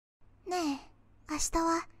ねえ、明日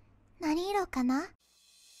は何色かな？あ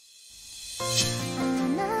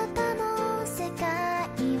なたの世界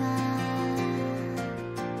は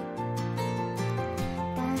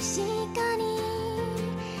確かに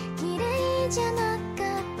綺麗じゃなか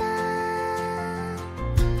った。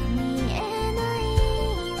見えない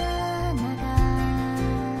罠が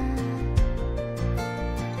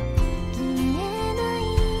消えない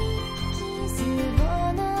傷を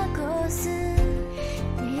残す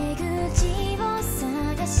出口を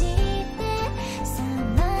探してさ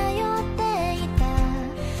まよっていた。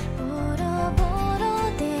ボロボロ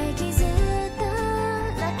で傷だ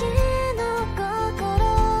らけの心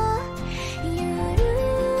許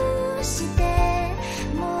して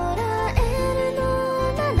もらえるの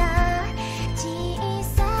なら小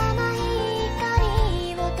さな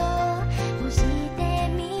光を灯して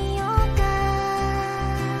みようか。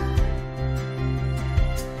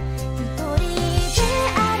一人で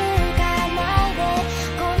歩かないで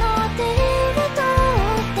この手を取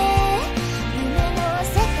って夢の世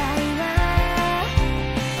界は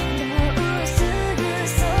もうすぐ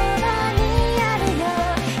そばにあるよ。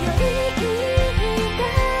よりが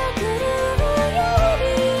来るよう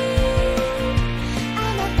にあ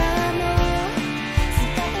なたの世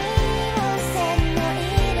界を線の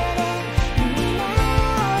色で塗り直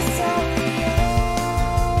そうよ。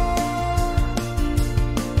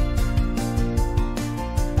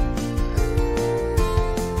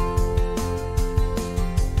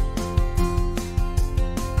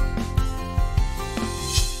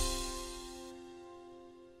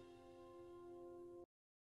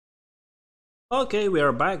Okay, we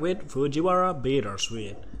are back with Fujiwara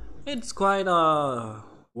Bittersweet. It's quite a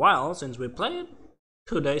while since we played.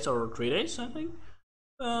 2 days or 3 days, I think.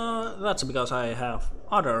 That's because I have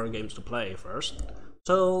other games to play first.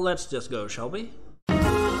 So let's just go, shall we?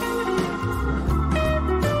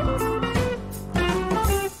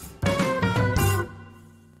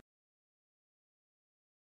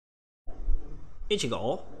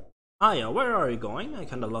 Ichigo? Aya, where are you going? I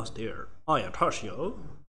kinda lost here. Aya, Toshio.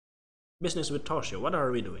 Business with Toshio, what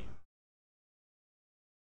are we doing?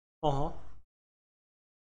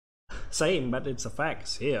 Same, but it's a fact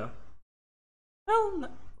here. Well,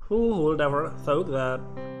 who would ever thought that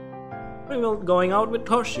we were going out with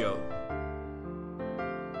Toshio?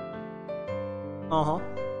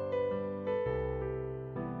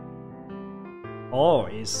 Oh,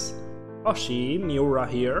 is Toshi Miura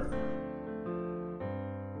here?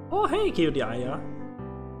 Oh, hey, cutie Aya.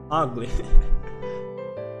 Ugly.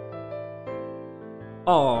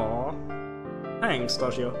 Oh, thanks,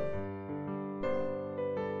 Toshio.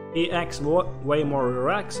 He acts way more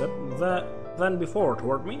relaxed than before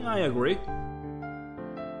toward me, I agree.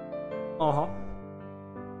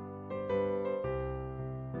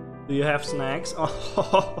 Do you have snacks?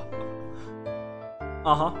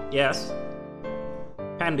 Yes.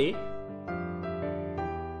 Candy?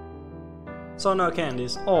 So no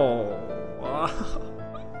candies. Oh.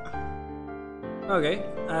 Okay,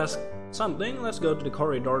 ask something. Let's go to the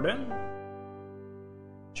corridor then.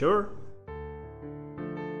 Sure.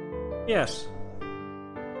 Yes.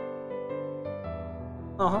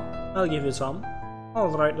 I'll give you some.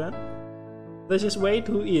 Alright then. This is way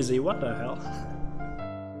too easy, what the hell.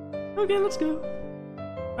 Okay, let's go.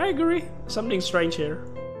 I agree. Something strange here.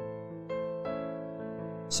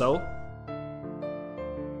 So?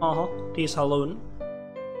 Tea saloon.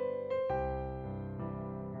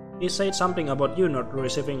 He said something about you not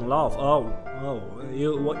receiving love. Oh,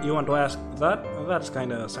 you want to ask that? That's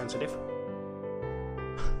kinda sensitive.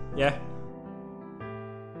 Yeah.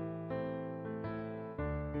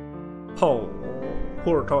 Oh,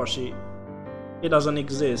 poor Toshi. He doesn't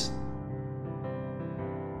exist.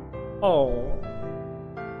 Oh,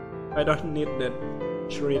 I don't need that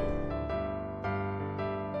shriek.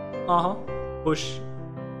 Push.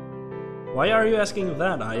 Why are you asking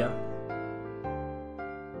that, Aya?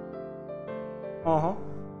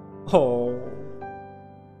 Oh,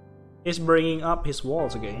 he's bringing up his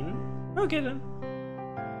walls again. Okay then.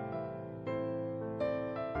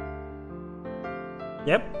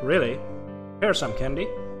 Yep, really. Here's some candy.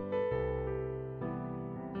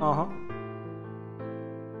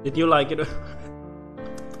 Did you like it?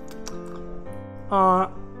 I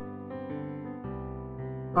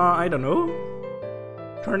don't know.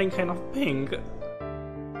 Turning kind of pink.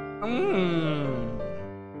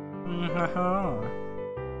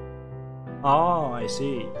 Oh, I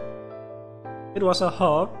see. It was a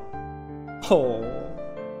hug. Oh.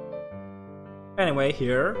 Anyway,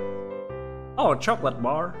 here. Oh, a chocolate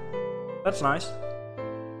bar. That's nice.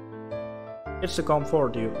 It's to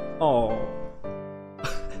comfort you. Oh.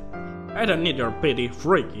 I don't need your pity,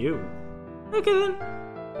 freak you. Okay then.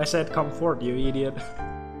 I said comfort, you idiot.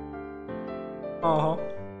 Oh,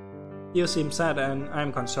 you seem sad and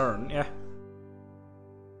I'm concerned, yeah.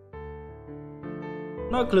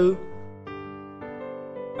 No clue.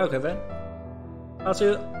 Okay then.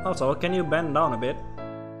 Also, can you bend down a bit?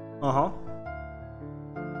 Oh.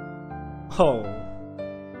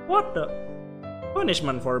 What the?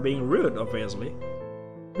 Punishment for being rude, obviously.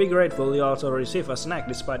 Be grateful you also receive a snack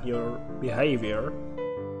despite your behavior.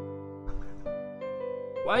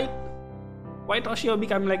 Why Toshio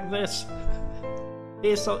become like this? He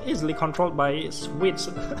is so easily controlled by sweets.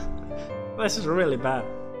 This is really bad.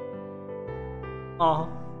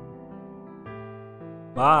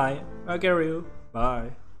 Bye. I carry you.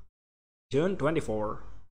 Bye. June 24.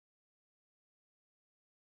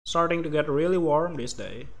 Starting to get really warm this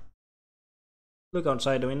day. Look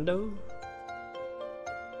outside the window.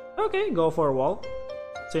 Okay, go for a walk,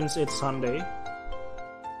 since it's Sunday.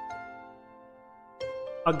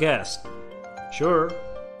 A guest. Sure.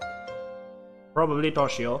 Probably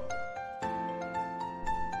Toshio.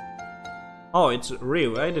 Oh, it's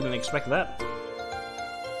Ryu. I didn't expect that.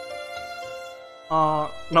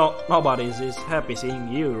 No, nobody is happy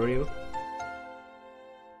seeing you, Ryu.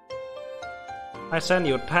 I sent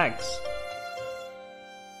you a text.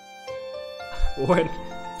 Wait.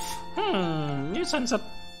 You send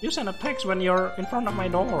a text when you're in front of my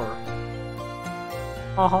door.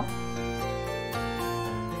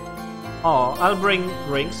 Oh, I'll bring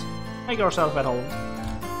drinks. Make yourself at home.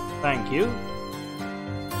 Thank you.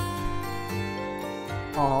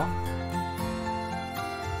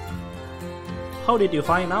 How did you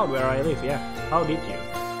find out where I live? Yeah, how did you?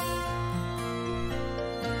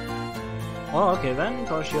 Oh, okay then,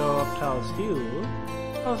 Toshio tells you.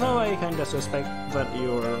 Although I kinda suspect that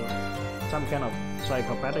you're some kind of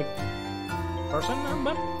psychopathic person,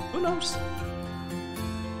 but who knows?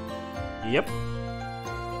 Yep.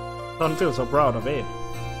 Don't feel so proud of it.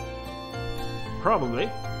 Probably.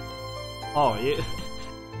 Oh, yeah.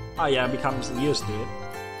 Oh yeah, becomes used to it.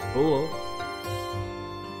 Cool.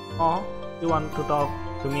 Oh, you want to talk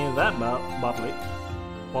to me that badly?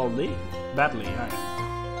 Badly, yeah.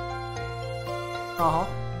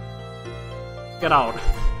 Get out.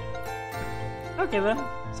 Okay then,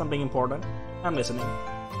 something important. I'm listening.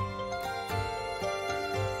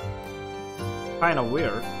 Kinda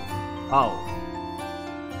weird. Oh.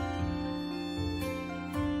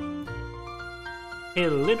 He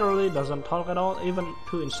literally doesn't talk at all, even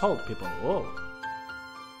to insult people. Whoa.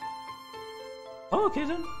 Okay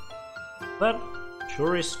then. That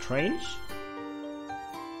sure is strange.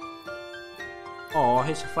 Oh,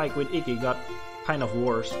 his fight with Iki got kind of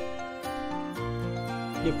worse.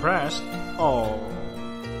 Depressed? Oh.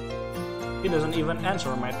 He doesn't even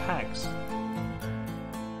answer my text.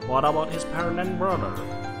 What about his parent and brother?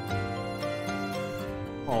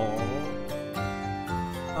 Oh.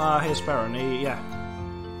 His parent, yeah.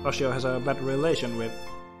 Toshio has a bad relation with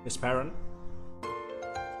his parent.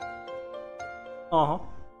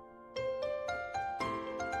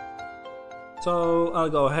 So I'll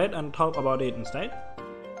go ahead and talk about it instead.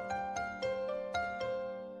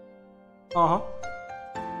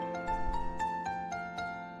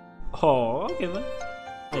 Oh, okay then.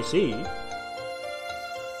 I see.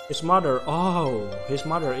 His mother, his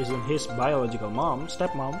mother isn't his biological mom,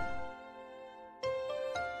 stepmom.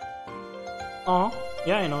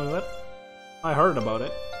 Yeah, I know that. I heard about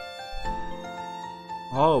it.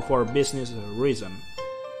 Oh, for business reason.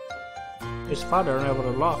 His father never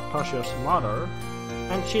loved Toshio's mother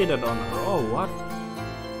and cheated on her. Oh, what?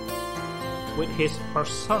 With his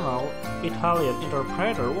personal Italian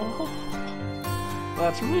interpreter. Whoa.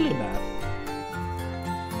 That's really bad.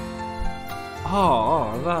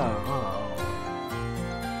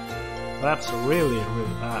 That's really,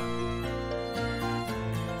 really bad.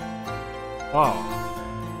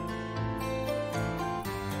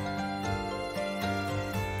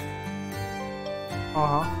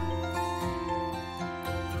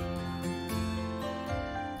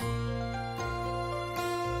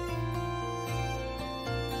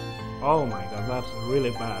 Oh my god, that's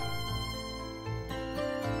really bad.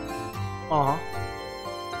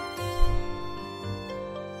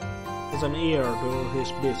 It's an ear to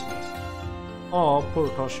his business. Oh, poor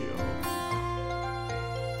Toshio.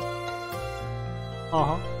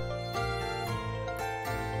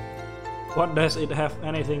 What does it have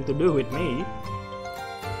anything to do with me?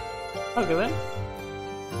 Okay then.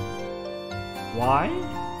 Why?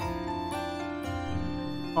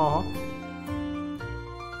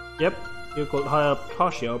 Yep, you could help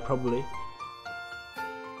Toshio probably.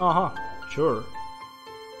 Sure.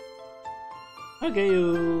 Okay,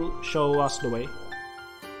 you show us the way.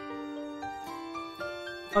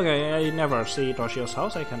 Okay, I never see Toshio's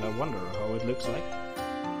house, I kinda wonder how it looks like.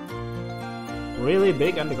 Really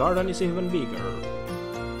big, and the garden is even bigger.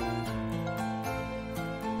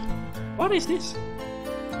 What is this?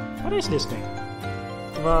 What is this thing?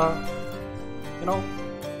 You know,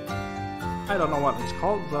 I don't know what it's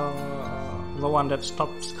called, the one that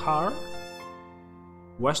stops car?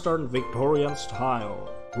 Western Victorian style.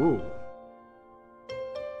 Ooh.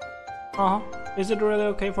 Is it really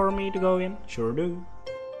okay for me to go in? Sure do.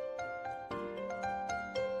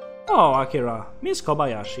 Oh, Akira, Miss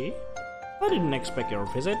Kobayashi. I didn't expect your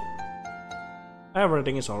visit.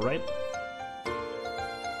 Everything is alright.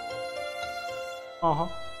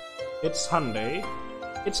 It's Sunday.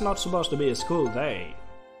 It's not supposed to be a school day.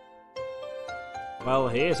 Well,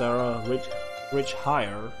 he is a rich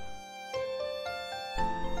hire.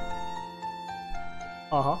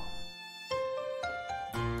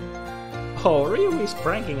 Oh, Ryu is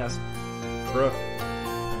pranking us, bro.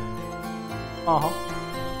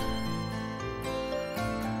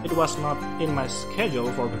 It was not in my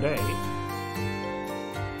schedule for today.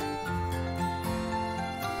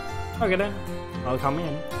 Okay then, I'll come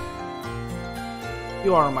in.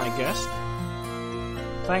 You are my guest.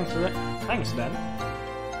 Thanks then.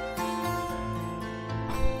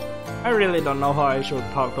 I really don't know how I should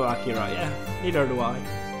talk to Akira, yeah, neither do I.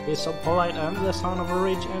 He's so polite and the son of a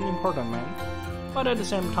rich and important man, but at the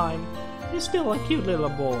same time, he's still a cute little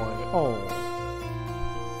boy. Oh.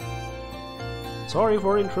 Sorry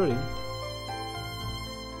for intruding.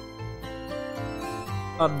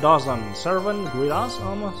 A dozen servants greet us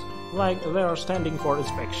almost like they are standing for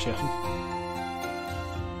inspection.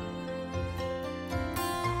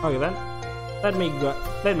 Okay then, let me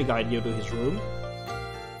guide you to his room.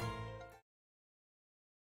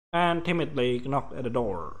 And timidly knocked at the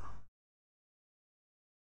door.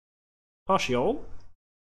 Toshio?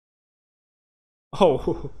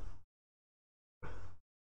 Oh.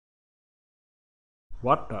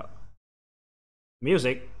 What the?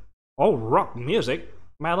 Music? Oh, rock music?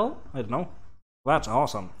 Metal? I don't know. That's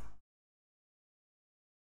awesome.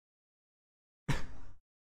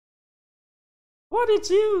 What did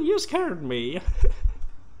you? You scared me.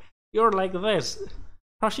 You're like this.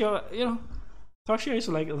 Toshio, you know, Toshio is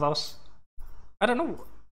like those, I don't know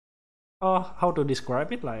how to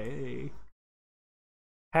describe it, like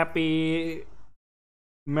happy,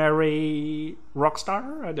 merry rock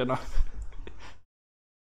star, I don't know.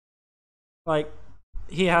 Like,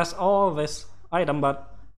 he has all this item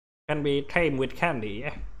but can be tamed with candy,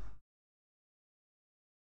 yeah.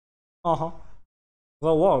 The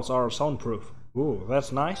walls are soundproof. Ooh,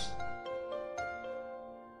 that's nice.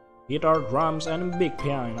 Guitar, drums, and a big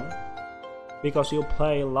piano. Because you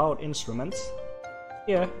play loud instruments?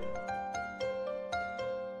 Yeah.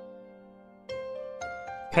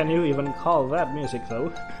 Can you even call that music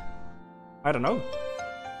though? I don't know.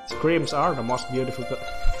 Screams are the most beautiful.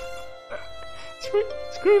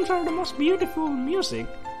 Screams are the most beautiful music.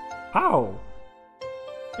 How?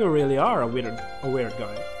 You really are a weird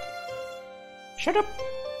guy. Shut up.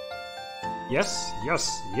 Yes.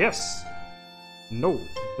 No.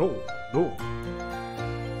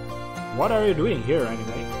 What are you doing here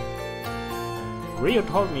anyway? Ryu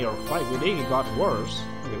told me your fight with Iggy got worse.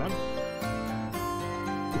 Look at that.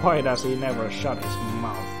 Why does he never shut his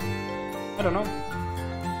mouth? I don't know.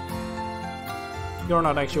 You're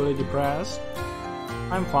not actually depressed?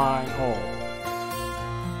 I'm fine. Oh.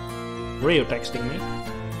 Ryu texting me.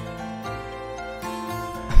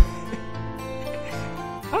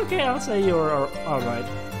 Okay, I'll say you're alright.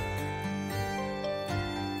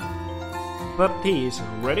 The tea is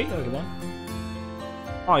ready again.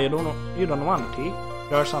 Oh, you don't want a tea?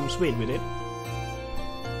 There's some sweet with it.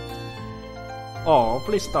 Oh,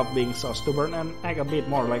 please stop being so stubborn and act a bit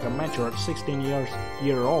more like a matured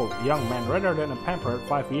 16-year-old young man rather than a pampered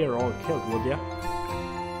 5-year-old kid, would ya?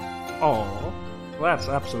 Oh, that's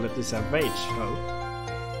absolutely savage, though.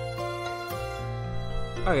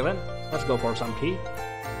 Okay then, let's go for some tea.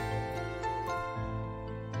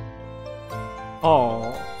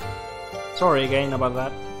 Oh, sorry again about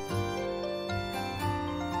that.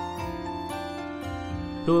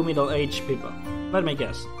 Two middle-aged people. Let me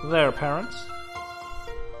guess, their parents?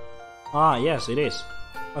 Ah, yes, it is.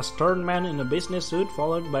 A stern man in a business suit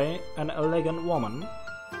followed by an elegant woman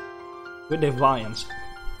with defiance.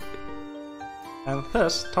 And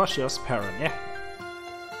thus, Toshio's parent, yeah.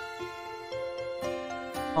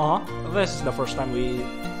 This is the first time we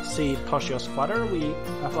see Toshio's father. We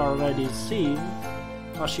have already seen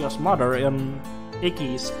Toshio's mother in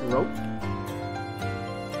Iki's road.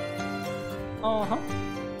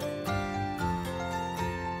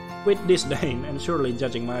 With disdain and surely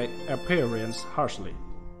judging my appearance harshly.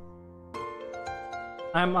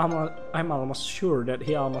 I'm almost sure that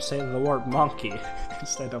he almost said the word monkey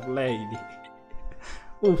instead of lady.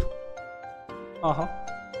 Oof. Uh-huh.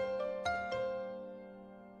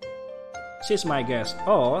 She's my guest.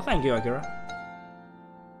 Oh, thank you, Akira.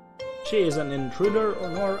 She is an intruder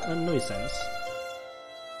nor a nuisance.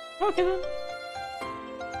 Okay then.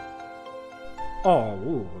 Oh,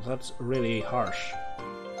 ooh, that's really harsh.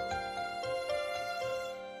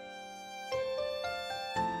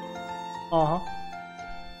 Uh-huh.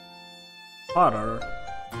 Harder.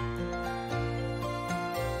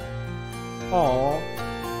 Oh.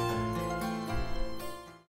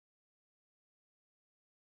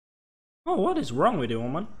 Oh, what is wrong with you,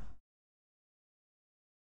 woman?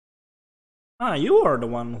 Ah, you are the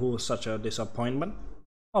one who's such a disappointment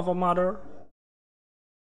of a mother.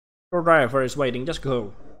 Your driver is waiting, just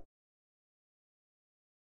go.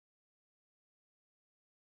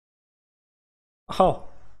 Oh,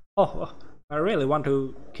 oh, I really want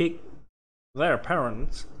to kick their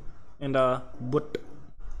parents in the butt.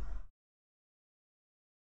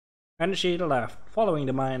 And she left, following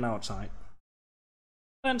the man outside.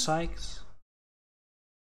 Then Sykes.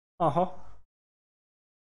 Uh-huh.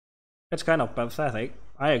 It's kind of pathetic,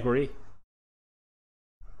 I agree.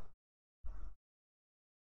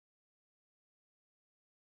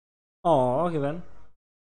 Oh, okay then.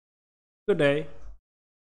 Good day.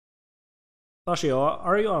 Toshio,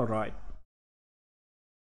 are you alright?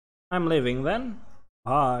 I'm leaving then.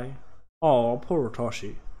 Bye. Oh, poor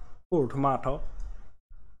Toshi. Poor tomato.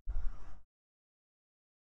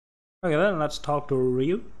 Okay then, let's talk to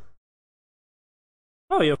Ryu.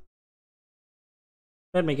 Oh, you.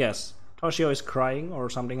 Let me guess. Toshio is crying or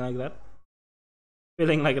something like that.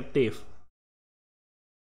 Feeling like a thief.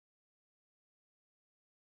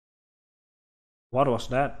 What was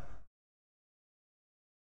that?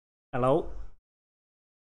 Hello?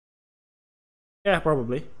 Yeah,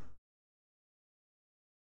 probably.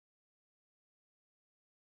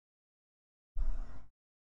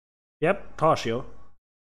 Yep, Toshio.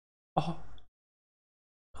 Oh.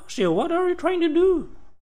 Toshio, what are you trying to do?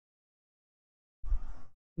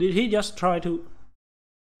 Did he just try to...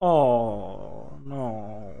 Oh,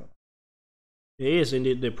 no. He is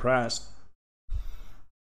indeed depressed.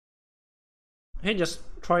 He just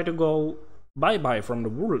tried to go bye-bye from the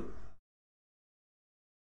world.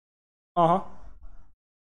 Uh-huh.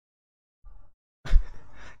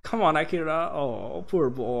 Come on, Akira. Oh, poor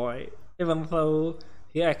boy. Even though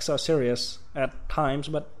he acts so serious at times,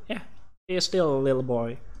 but yeah, he is still a little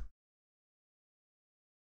boy.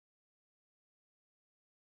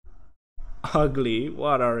 Ugly,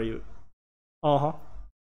 what are you? Uh-huh.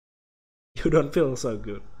 You don't feel so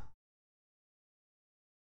good.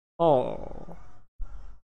 Oh.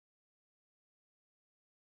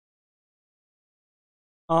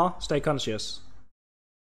 Stay conscious.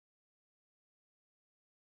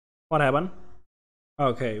 What happened?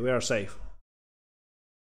 Okay, we are safe.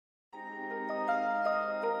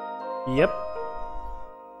 Yep.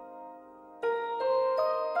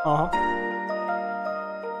 Uh-huh.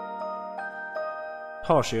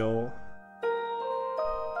 Toshio.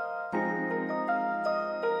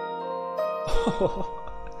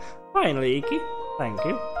 Finally, Iki. Thank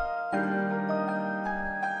you.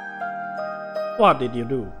 What did you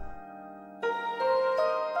do?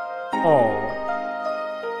 Oh.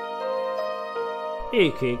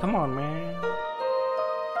 Iki, come on, man.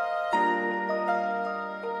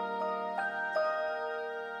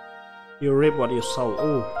 You reap what you sow.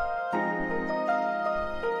 Ooh.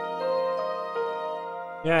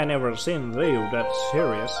 Yeah, I never seen Ryu that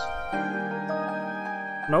serious.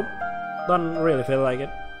 Nope. Don't really feel like it.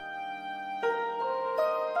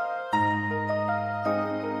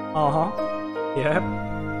 Uh-huh. Yep.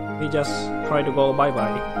 He just tried to go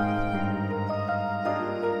bye-bye.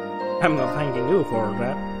 I'm not thanking you for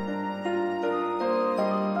that.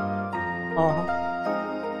 Uh-huh.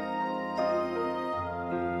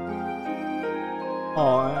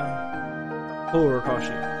 Oh, poor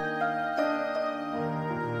Toshi.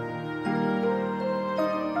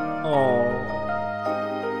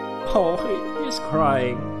 Oh, he's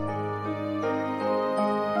crying.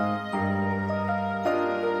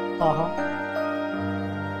 Uh-huh.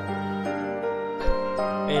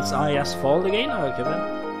 It's Aya's fault again? Okay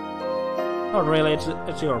then. Not really,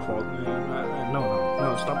 it's your fault.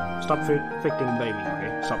 No, stop fixing the baby,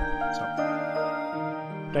 okay? Stop.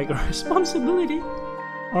 Take responsibility.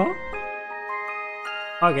 Huh?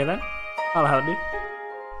 Okay then, I'll help you.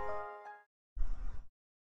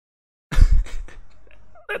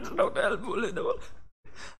 That's not helpful at all.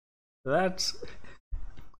 That's...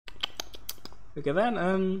 Okay then,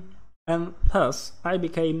 and thus I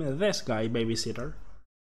became this guy babysitter.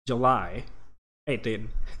 July 18.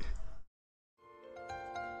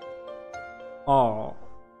 Oh.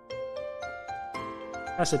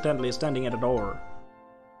 Hesitantly standing at the door.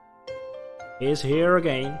 He's here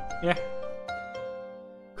again. Yeah.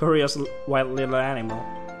 Curious wild little animal.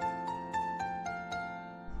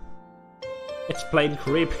 It's plain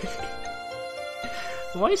creepy.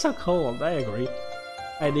 Why so cold? I agree.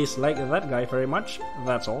 I dislike that guy very much,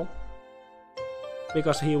 that's all.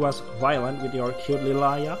 Because he was violent with your cute little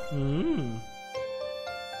Aya.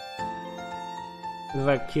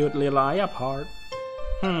 The cute little Aya part.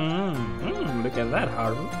 Look at that,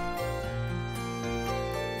 Haru.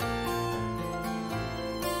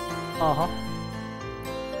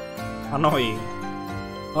 Annoying.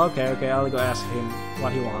 Okay, I'll go ask him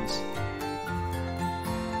what he wants.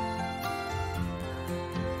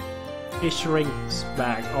 He shrinks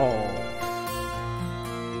back. Oh.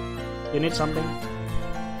 You need something?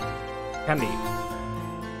 Candy.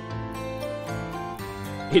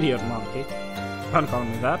 Idiot monkey. Don't call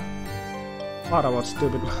me that. What about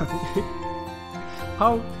stupid monkey?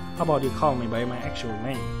 How about you call me by my actual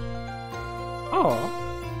name? Oh,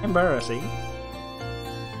 embarrassing.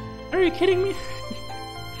 Are you kidding me?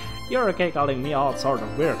 You're okay calling me all sort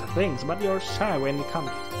of weird things, but you're shy when it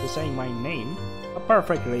comes to saying my name. A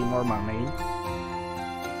perfectly normal name.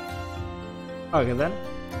 Okay then.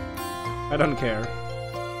 I don't care.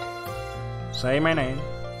 Say my name.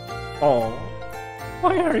 Oh,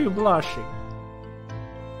 why are you blushing?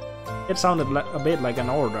 It sounded a bit like an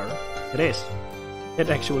order. It is. It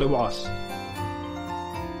actually was.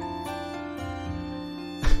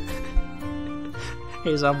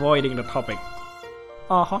 He's avoiding the topic.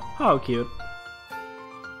 How cute.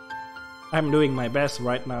 I'm doing my best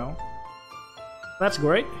right now. That's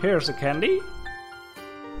great. Here's a candy.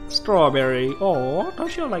 Strawberry. Oh,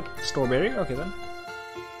 don't you like strawberry? Okay then.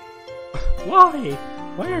 Why?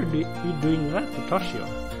 Why are you doing that to Toshio?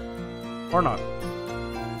 Or not?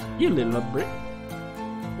 You little brick.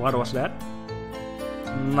 What was that?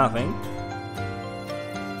 Nothing.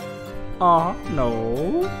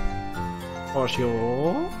 No.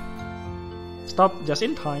 Toshio. Stop just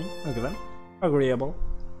in time. Okay then. Agreeable.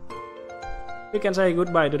 You can say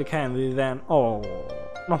goodbye to the candy then. Oh,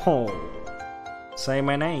 no. Say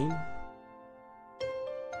my name.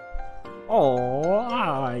 Oh,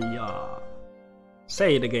 Aya.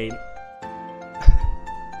 Say it again.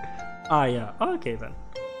 Aya. Okay then.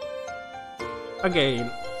 Again.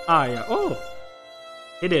 Aya. Oh,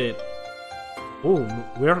 he did it. Oh,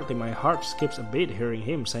 weirdly my heart skips a beat hearing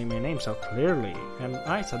him say my name so clearly, and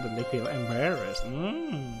I suddenly feel embarrassed.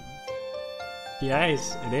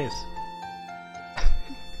 Yes, it is.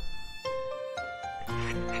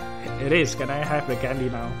 It is. Can I have the candy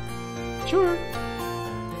now? Sure.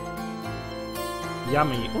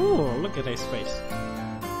 Yummy. Oh, look at his face.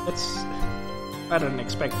 I didn't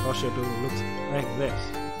expect Toshio to look like this.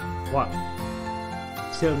 What?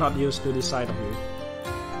 Still not used to this side of you.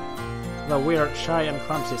 The weird, shy and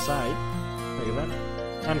clumsy side. Like that.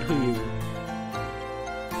 And who you?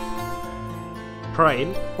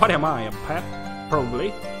 Crane? What am I, a pet?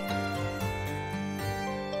 Probably.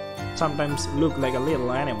 Sometimes look like a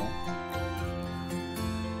little animal.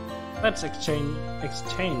 Let's exchange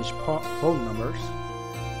phone numbers.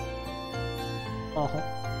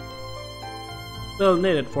 We'll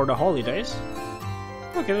need it for the holidays.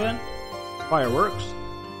 Okay then. Fireworks.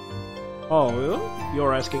 Oh,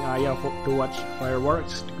 you're asking Aya to watch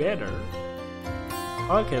fireworks together.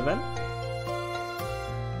 Okay then.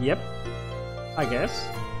 Yep. I guess.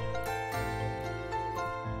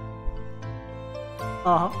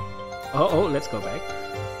 Oh, let's go back.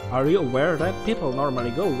 Are you aware that people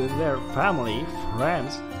normally go with their family,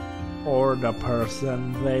 friends, or the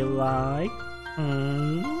person they like?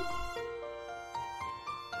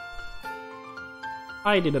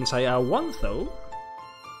 I didn't say I want though.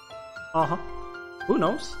 Who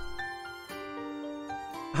knows?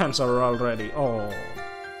 Answer already. Oh,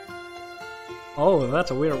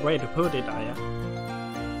 that's a weird way to put it, Aya.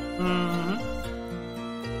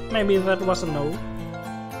 Maybe that was a no.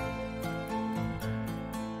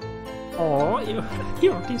 Oh,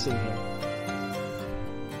 you're teasing him.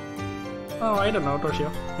 Oh, I don't know,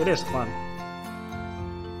 Toshio. It is fun.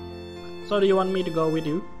 So do you want me to go with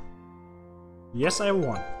you? Yes, I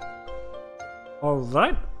want.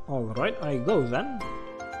 Alright, I go then.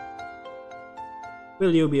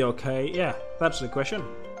 Will you be okay? Yeah, that's the question.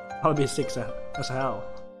 I'll be sick as hell.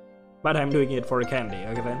 But I'm doing it for the candy,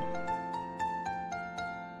 okay then?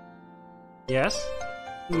 Yes?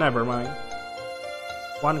 Never mind.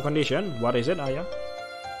 One condition. What is it, Aya?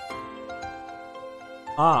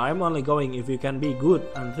 I'm only going if you can be good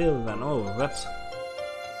until then. Oh,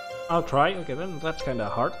 I'll try. Okay, then that's kinda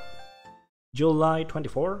hard. July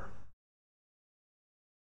 24.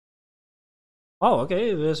 Oh,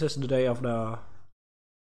 okay, this is the day of the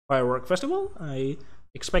firework festival. I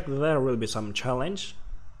expect there will be some challenge.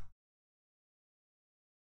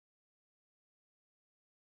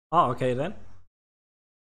 Oh, okay then.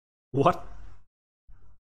 What?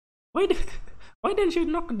 Why did, why didn't you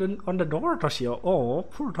knock on the door, Toshio? Oh,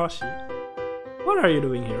 poor Toshi. What are you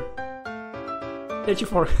doing here? Did you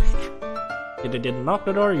forget? You didn't knock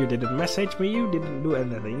the door, you didn't message me, you didn't do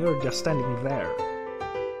anything, you're just standing there.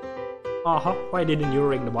 Uh-huh, why didn't you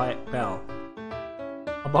ring the bell?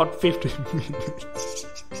 About 15 minutes.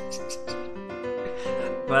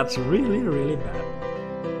 That's really bad.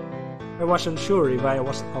 I wasn't sure if I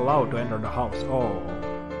was allowed to enter the house. Oh.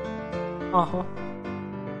 Uh-huh.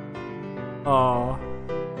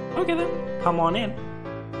 Okay then, come on in.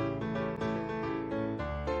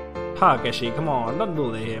 Takeshi, come on, don't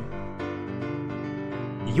bully him.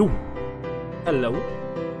 You. Hello.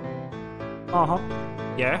 Uh-huh.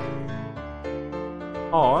 Yeah.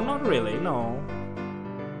 Oh, not really, no.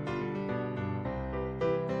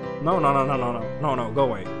 No, go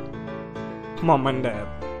away. Mom and Dad.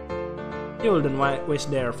 You wouldn't waste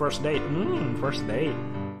their first date. First date.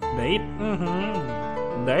 Date?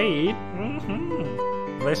 Date?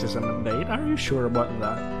 This isn't a date, are you sure about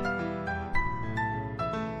that?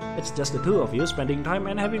 It's just the two of you spending time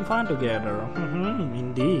and having fun together.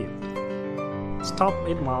 Indeed. Stop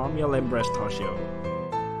it, Mom, you'll embrace Toshio.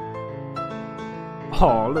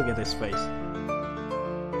 Oh, look at his face.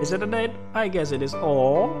 Is it a date? I guess it is.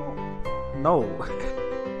 Oh, no.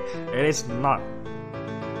 It is not.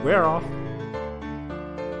 We're off.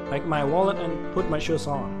 Take my wallet and put my shoes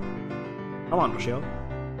on. Come on, Toshio.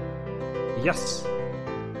 Yes.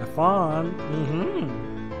 Have fun.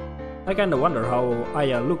 I kinda wonder how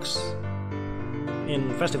Aya looks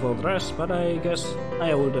in festival dress, but I guess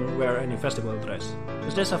Aya wouldn't wear any festival dress.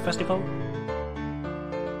 Is this a festival?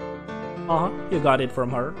 You got it from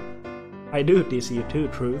her. I do tease you too,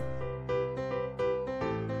 True.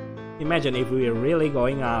 Imagine if we're really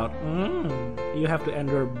going out. You have to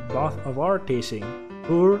endure both of our teasing.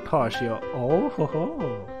 Poor Toshio. Oh ho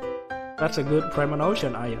ho. That's a good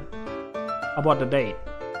premonition, Aya. About the date.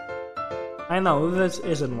 I know this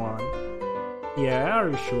isn't one. Yeah, are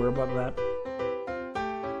you sure about that?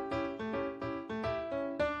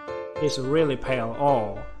 He's really pale.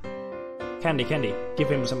 Oh. Candy. Give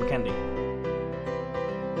him some candy.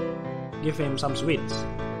 Give him some sweets.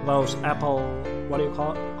 Those apple, what do you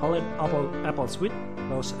call it? Apple sweet?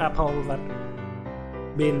 Those apple that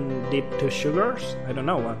been dipped to sugars? I don't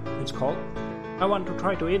know what it's called. I want to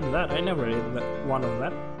try to eat that. I never ate one of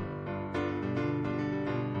that.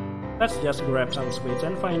 Let's just grab some sweets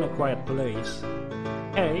and find a quiet place.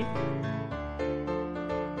 Hey.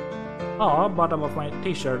 Oh, bottom of my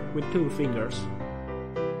t-shirt with 2 fingers.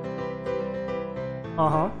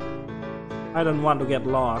 I don't want to get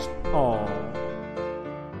lost. Oh.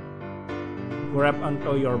 Grab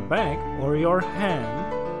onto your back or your hand.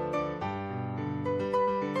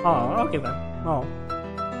 Oh, okay then. No.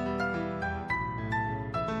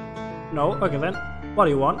 No, okay then. What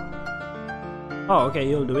do you want? Oh, okay,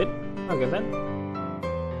 you'll do it. Okay then.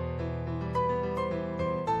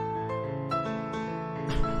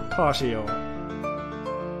 Toshio.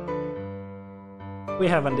 We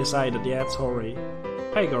haven't decided yet, sorry.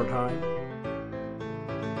 Take your time.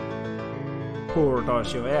 Poor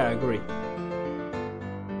Toshio, yeah, I agree.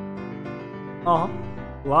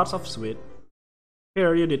 Lots of sweet.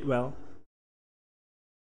 Here, you did well.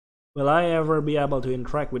 Will I ever be able to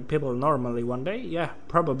interact with people normally one day? Yeah,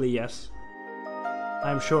 probably yes.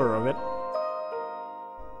 I'm sure of it.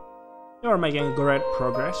 You're making great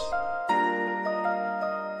progress.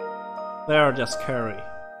 They are just scary.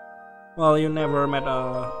 Well, you never met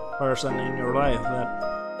a person in your life that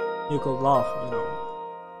you could love, you know.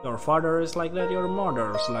 Your father is like that, your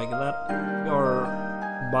mother is like that, your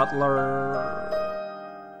butler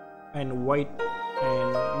and wait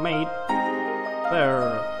and maid,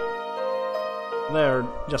 they're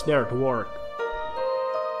just there to work.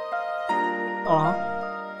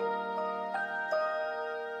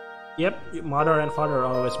 Yep, mother and father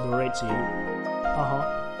always berates you.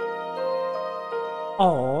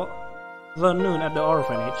 Oh, the noon at the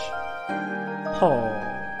orphanage.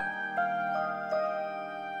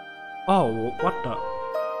 Oh, what the?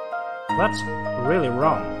 That's really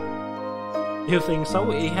wrong. You think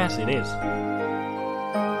so? Yes, it is.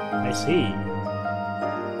 I see.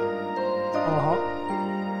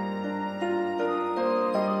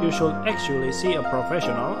 You should actually see a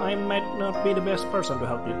professional. I might not be the best person to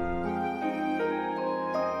help you.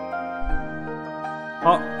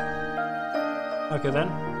 Oh, Okay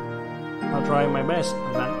then. I'll try my best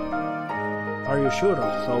then. Are you sure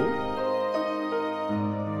so?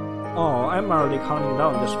 Oh, I'm already counting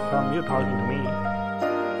down just from you talking to me.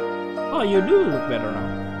 Oh, you do look better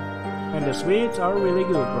now. And the sweets are really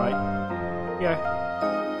good, right? Yeah.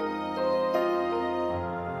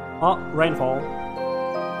 Oh, rainfall.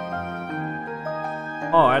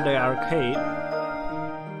 Oh, at the arcade.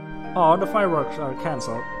 Oh, the fireworks are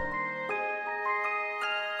cancelled.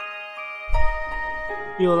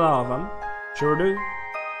 You love them? Sure do.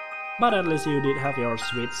 But at least you did have your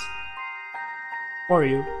sweets. For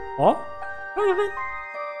you. Oh? Okay then.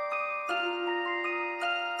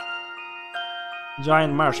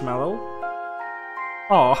 Giant marshmallow.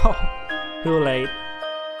 Oh, too late.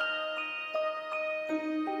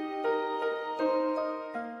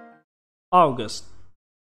 August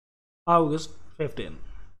 15.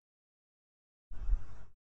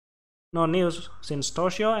 No news since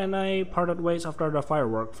Toshio and I parted ways after the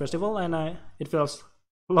firework festival, and it feels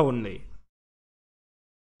lonely.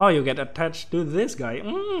 Oh, you get attached to this guy.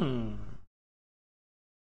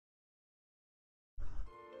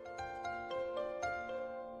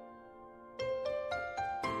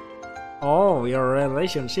 Oh, your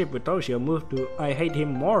relationship with Toshio moved to I hate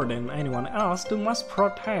him more than anyone else to must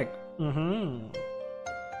protect.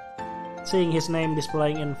 Seeing his name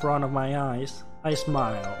displaying in front of my eyes, I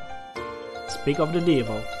smile. Speak of the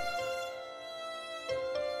devil.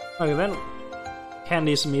 Okay then,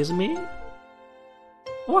 candies miss me?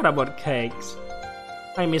 What about cakes?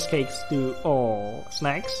 I miss cakes too. Oh,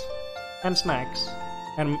 snacks. And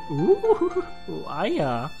And ooh,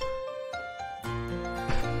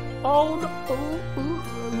 oh no,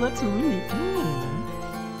 that's really.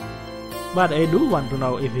 But I do want to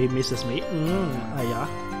know if he misses me.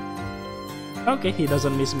 Okay, he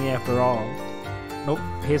doesn't miss me after all. Nope,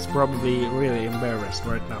 he's probably really embarrassed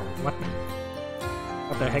right now. What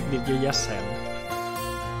the heck did you just say?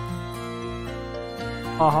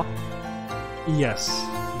 Yes.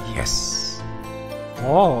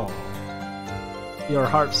 Oh, your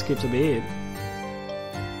heart skips a beat.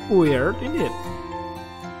 Weird, indeed.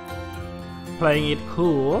 Playing it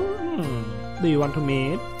cool? Do you want to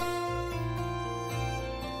meet?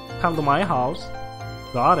 Come to my house.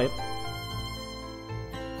 Got it.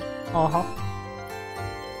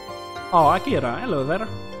 Oh, Akira, hello there.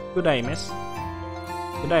 Good day, miss.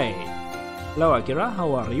 Good day. Hello, Akira,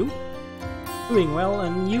 how are you? Doing well,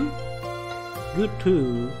 and you? Good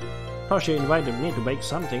too. Toshio invited me to bake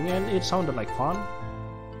something, and it sounded like fun.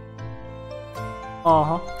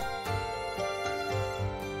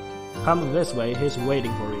 Come this way, he's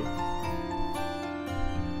waiting for you.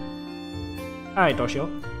 Hi, Toshio.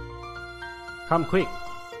 Come quick.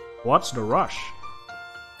 What's the rush?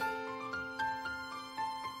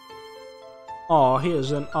 Oh, he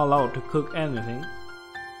isn't allowed to cook anything.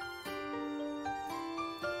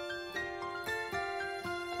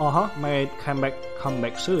 Might come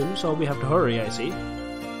back soon, so we have to hurry, I see.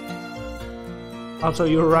 Also,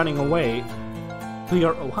 you're running away to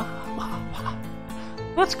your.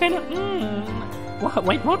 That's kind of. What?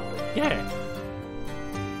 Wait, what? Yeah.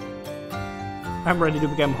 I'm ready to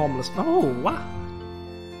become homeless. Oh, what?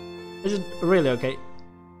 Is it really okay?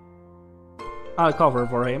 I'll cover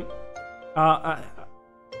for him.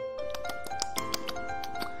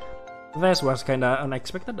 This was kinda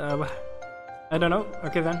unexpected. I don't know.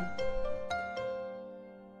 Okay then.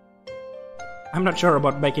 I'm not sure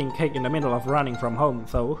about baking cake in the middle of running from home,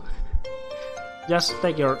 though. Just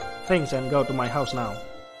take your things and go to my house now.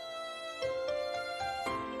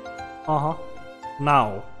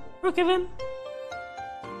 Now. Okay then.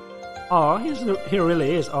 Oh, he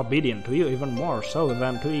really is obedient to you, even more so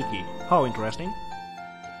than to Iki. How interesting.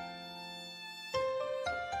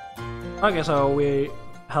 Okay, so we're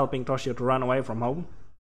helping Toshio to run away from home.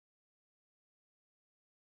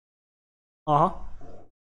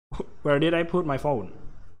 Where did I put my phone?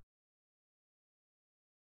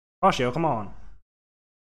 Toshio, come on.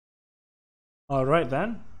 Alright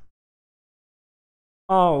then.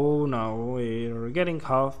 Oh no, we're getting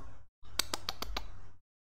caught.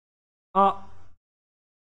 I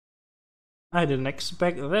didn't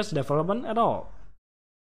expect this development at all.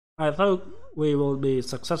 I thought we will be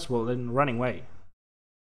successful in running away.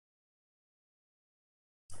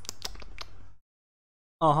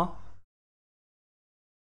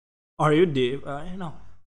 Are you deep? No.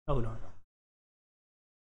 No.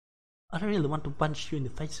 I really want to punch you in the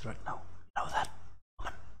face right now. You know that?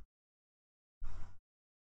 Come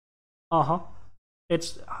on.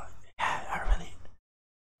 It's. Yeah,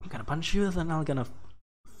 I'm gonna punch you, then I'm gonna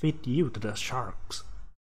feed you to the sharks.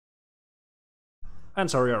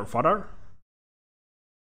 Answer your father.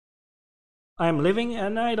 I'm leaving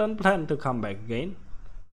and I don't plan to come back again.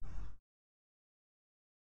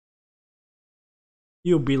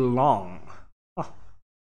 You belong. Oh.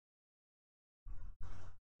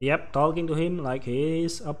 Yep, talking to him like he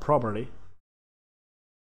is a property.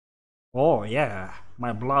 Oh yeah,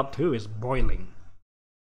 my blood too is boiling.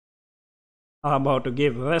 I'm about to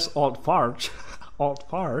give this old fart, old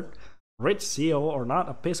fart, rich CEO or not,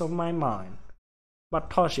 a piece of my mind.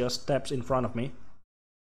 But Toshio steps in front of me.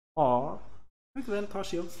 Oh, okay then,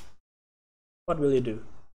 Toshio. What will you do?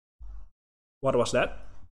 What was that?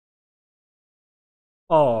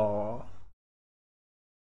 Oh,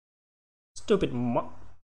 stupid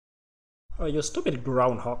oh, you stupid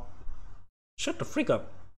groundhog. Shut the freak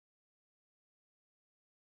up.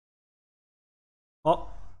 Oh,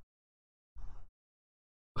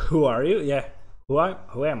 who are you? Yeah, who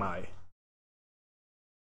am I?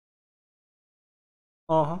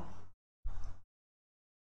 Uh-huh.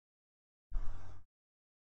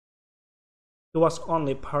 He was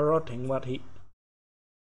only parroting what he...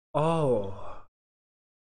 Oh,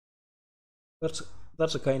 that's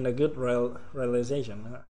that's a kind of good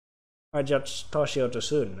realization. I judged Toshio too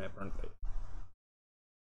soon, apparently.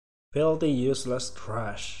 Filthy, useless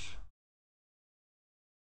trash.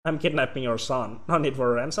 I'm kidnapping your son. No need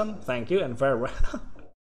for ransom. Thank you and farewell.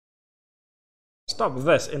 Stop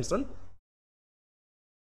this instant.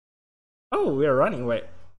 Oh, we're running away.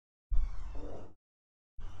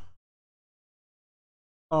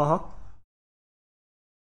 Uh-huh.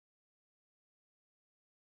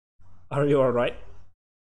 Are you alright?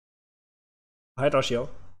 Hi, Toshio.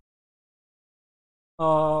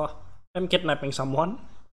 I'm kidnapping someone.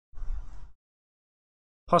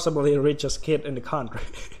 Possibly richest kid in the country.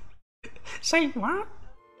 Say what?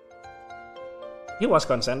 He was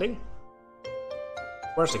consenting.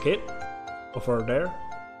 Where's the kid? Over there.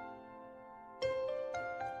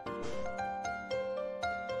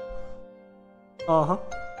 Uh-huh.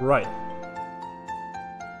 Right.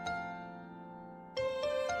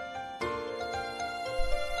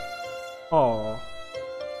 Oh.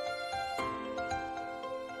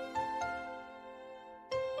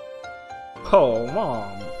 Oh,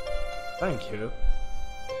 mom. Thank you.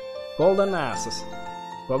 Golden asses.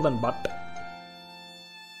 Golden butt.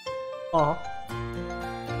 Uh-huh.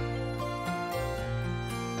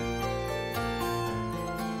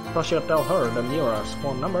 Toshio tell her the nearest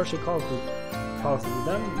phone number. She calls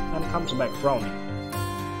them and comes back frowning.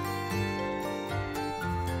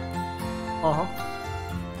 Uh-huh.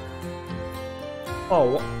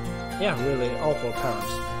 Oh, yeah, really awful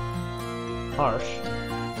parents. Harsh.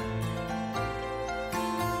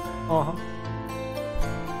 Uh-huh.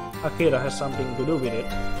 Akira has something to do with it.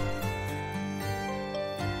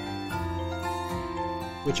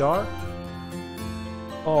 Which are?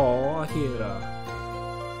 Oh, Akira.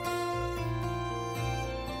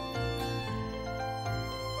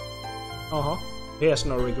 Uh-huh. He has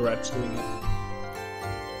no regrets doing it.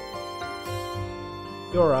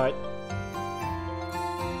 You're right.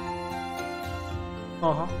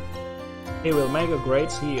 Uh-huh. He will make a great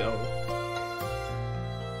CEO.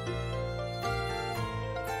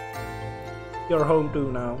 You're home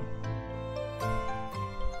too now.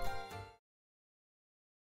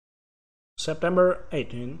 September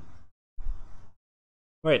 18.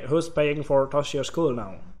 Wait, who's paying for Toshio's school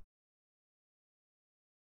now?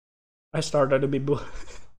 I started to be bullied.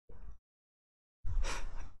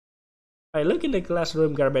 I look in the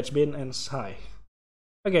classroom garbage bin and sigh.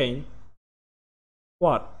 Again.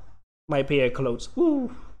 What? My PA clothes.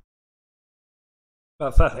 Ooh.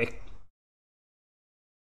 Pathetic.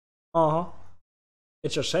 Uh-huh.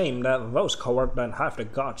 It's a shame that those cowards don't have the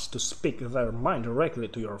guts to speak their mind directly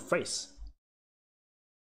to your face.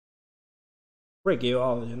 Freak you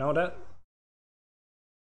all, you know that?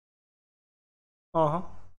 Uh-huh.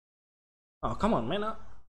 Oh, come on, man.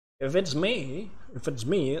 If it's me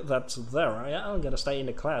that's there, I'm gonna stay in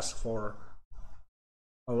the class for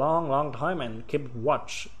a long time and keep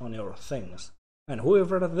watch on your things. And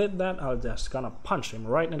whoever did that, I'll just gonna punch him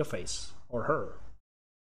right in the face. Or her.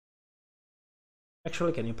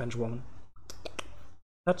 Actually, can you punch a woman?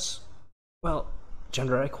 That's, well,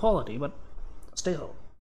 gender equality, but still.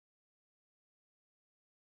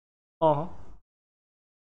 Uh-huh.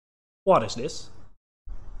 What is this?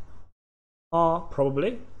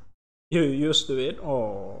 Probably. You used to it,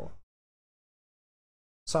 or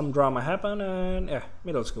some drama happened, and yeah,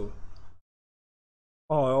 middle school.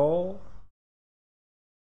 Oh,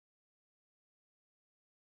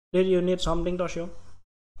 did you need something, Toshio?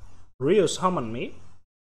 Ryu summoned me,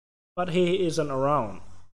 but he isn't around.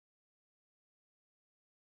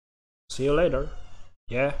 See you later.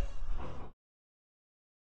 Yeah.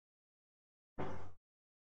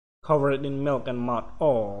 Cover it in milk and mud.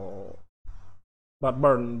 Oh, but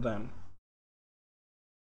burn them.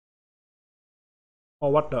 Oh,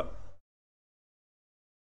 what the?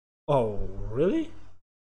 Oh, really?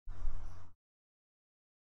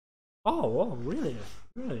 Oh, really?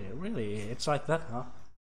 Really? It's like that, huh?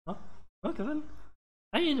 Huh? Okay then.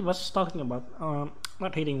 I was talking about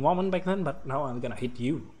not hitting woman back then, but now I'm gonna hit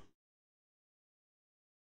you.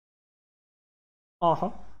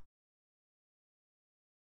 Uh-huh.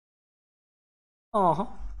 Uh-huh.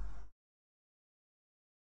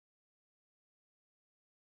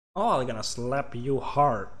 Oh, I'm gonna slap you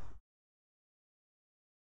hard.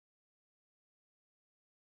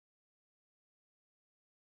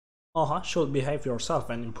 Uh-huh. Should behave yourself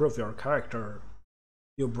and improve your character.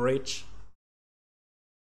 You bridge.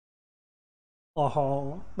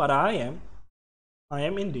 Uh-huh. But I am. I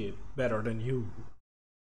am indeed better than you.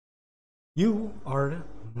 You are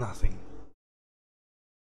nothing.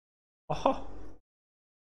 Uh-huh.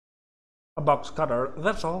 A box cutter,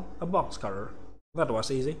 that's all. A box cutter. That was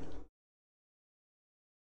easy.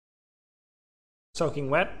 Soaking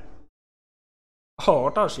wet. Oh,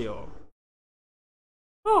 Toshio.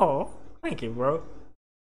 Oh, thank you, bro.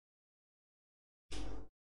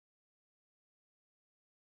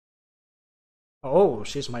 Oh,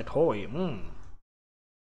 she's my toy.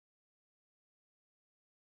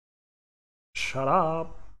 Shut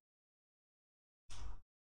up.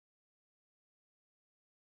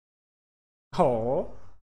 Oh.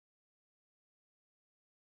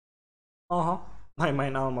 Uh-huh. My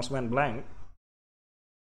mind almost went blank.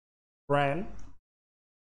 Friend.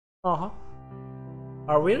 Uh-huh.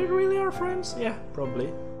 Are we really our friends? Yeah,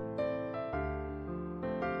 probably.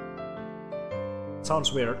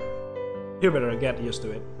 Sounds weird. You better get used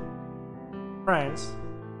to it. Friends.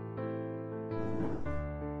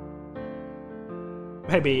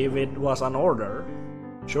 Maybe if it was an order.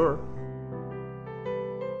 Sure.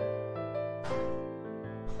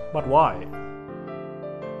 But why?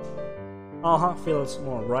 Uh-huh, feels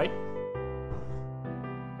more right.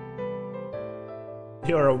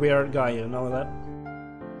 You're a weird guy, you know that?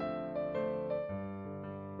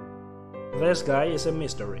 This guy is a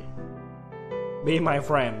mystery. Be my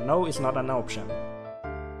friend. No, it's not an option.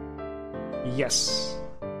 Yes.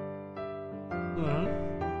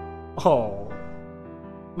 Oh.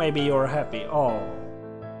 Maybe you're happy. Oh.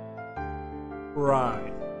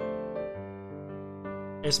 Right.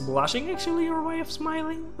 Is blushing actually your way of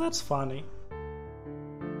smiling? That's funny.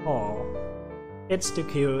 Oh. It's too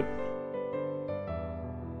cute.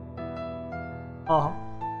 Uh-huh.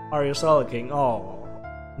 Are you sulking? Oh.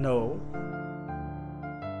 No.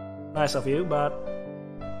 Nice of you, but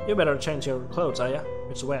you better change your clothes, Aya.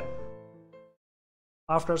 It's wet.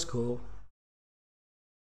 After school.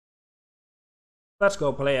 Let's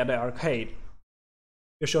go play at the arcade.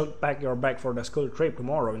 You should pack your bag for the school trip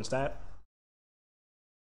tomorrow instead.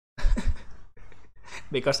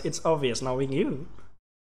 Because it's obvious knowing you.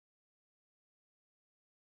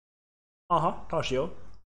 Uh-huh, Toshio.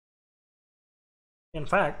 In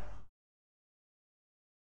fact.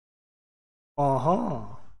 Uh-huh.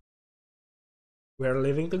 We're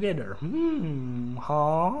living together.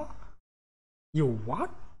 Huh? You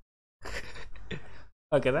what?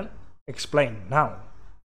 Okay then, explain now.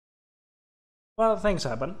 Well, things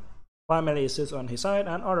happen. Family issues on his side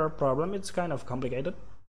and other problem, it's kind of complicated.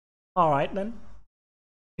 Alright then.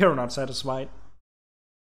 You're not satisfied.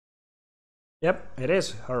 Yep, it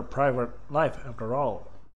is her private life after all.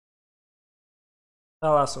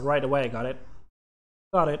 Tell us right away, got it?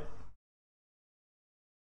 Got it.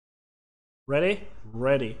 Ready?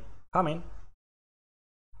 Ready. Come in.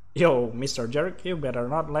 Yo, Mr. Jerk, you better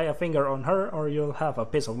not lay a finger on her or you'll have a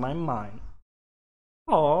piece of my mind.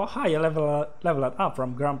 Oh, hi, level it up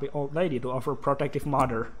from grumpy old lady to offer protective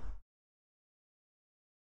mother.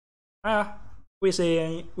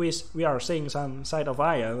 We are seeing some side of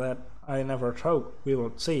Aya that I never thought we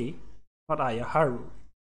would see. Not Aya, Haru.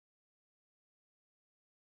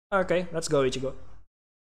 Okay, let's go, Ichigo.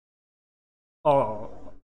 Oh,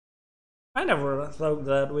 I never thought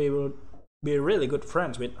that we would be really good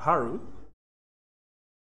friends with Haru.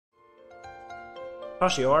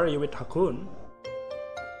 Toshio, are you with Hakun?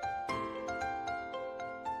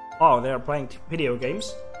 Oh, they are playing video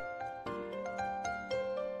games?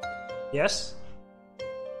 Yes?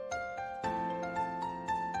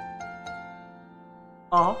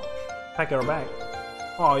 Uh-huh. Pack your bag.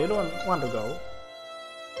 Oh, you don't want to go?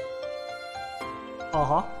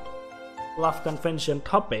 Uh-huh. Love convention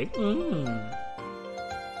topic?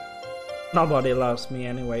 Nobody loves me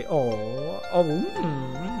anyway.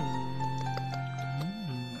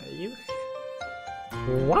 You...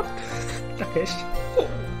 What? Okay.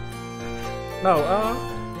 No,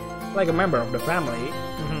 like a member of the family.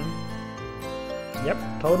 Yep,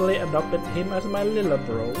 totally adopted him as my little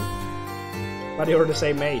bro. But you're the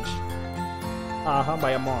same age.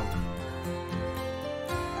 By a month.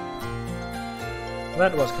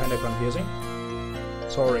 That was kinda confusing.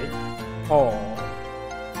 Sorry. Oh.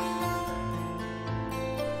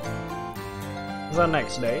 The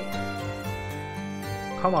next day.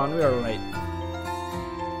 Come on, we are late.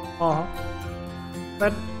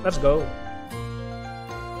 Let's go.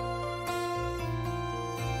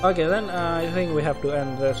 Okay, then I think we have to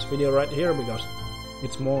end this video right here because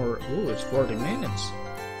it's more. It's 40 minutes.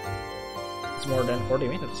 It's more than 40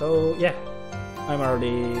 minutes. So yeah, I'm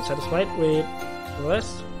already satisfied with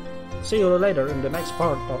this. See you later in the next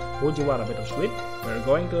part of Fujiwara Bittersweet. We're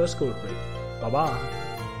going to a school trip. Bye bye.